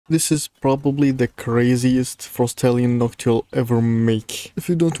This is probably the craziest Frostallion Noct you'll ever make. If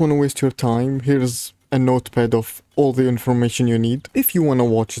you don't want to waste your time, here's a notepad of all the information you need. If you want to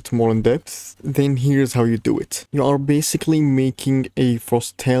watch it more in depth, then here's how you do it. You are basically making a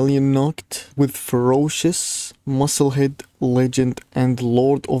Frostallion Noct with Ferocious, Musclehead, Legend, and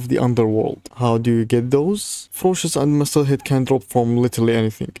Lord of the Underworld. How do you get those? Ferocious and Musclehead can drop from literally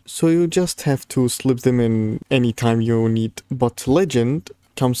anything, so you just have to slip them in anytime you need. But Legend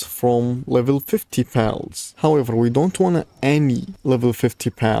comes from level 50 pals. However, we don't want any level 50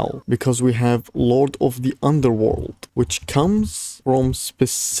 pal because we have Lord of the Underworld, which comes from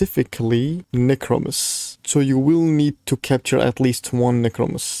specifically Necromus. So you will need to capture at least one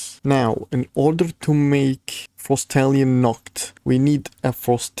Necromus. Now, in order to make Frostallion Noct, we need a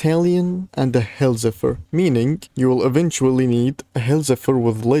Frostallion and a Hellzephyr, meaning you will eventually need a Hellzephyr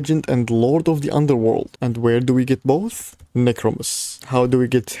with Legend and Lord of the Underworld. And where do we get both? Necromus. How do we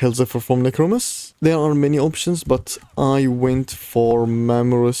get Hellzephyr from Necromus? There are many options, but I went for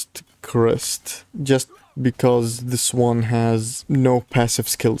Mamorist Crest, just because this one has no passive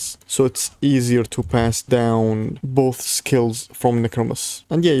skills, so it's easier to pass down both skills from Necromus.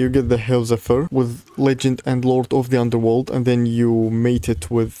 And yeah, you get the Hellzephyr with Legend and Lord of the Underworld, and then you mate it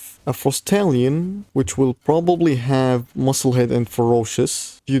with a Frostallion, which will probably have Musclehead and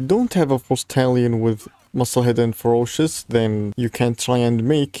Ferocious. If you don't have a Frostallion with Musclehead and Ferocious, then you can try and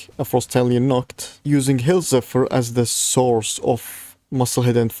make a Frostallion Noct using Hellzephyr as the source of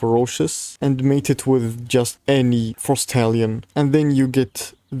Musclehead and Ferocious, and mate it with just any Frostallion. And then you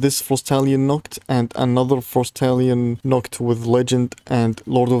get this Frostallion Noct and another Frostallion Noct with Legend and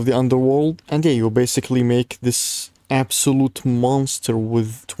Lord of the Underworld. And yeah, you basically make this absolute monster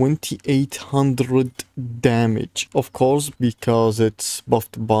with 2800 damage. Of course, because it's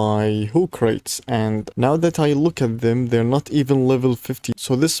buffed by hook rates, and now that I look at them, they're not even level 50,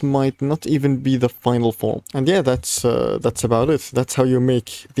 so this might not even be the final form. And yeah, that's about it. That's how you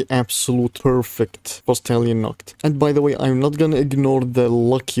make the absolute perfect Frostallion Noct. And by the way, I'm not gonna ignore the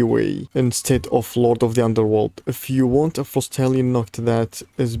lucky way instead of Lord of the Underworld. If you want a Frostallion Noct that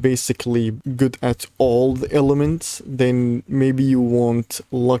is basically good at all the elements, then maybe you want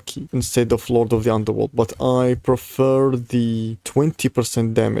lucky instead of Lord of the Underworld. But I prefer the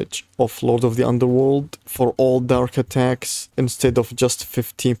 20% damage of Lord of the Underworld for all dark attacks instead of just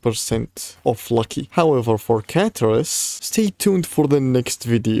 15% of lucky. However, for Cataris, stay tuned for the next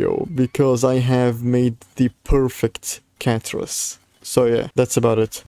video because I have made the perfect Cataris. So yeah, that's about it.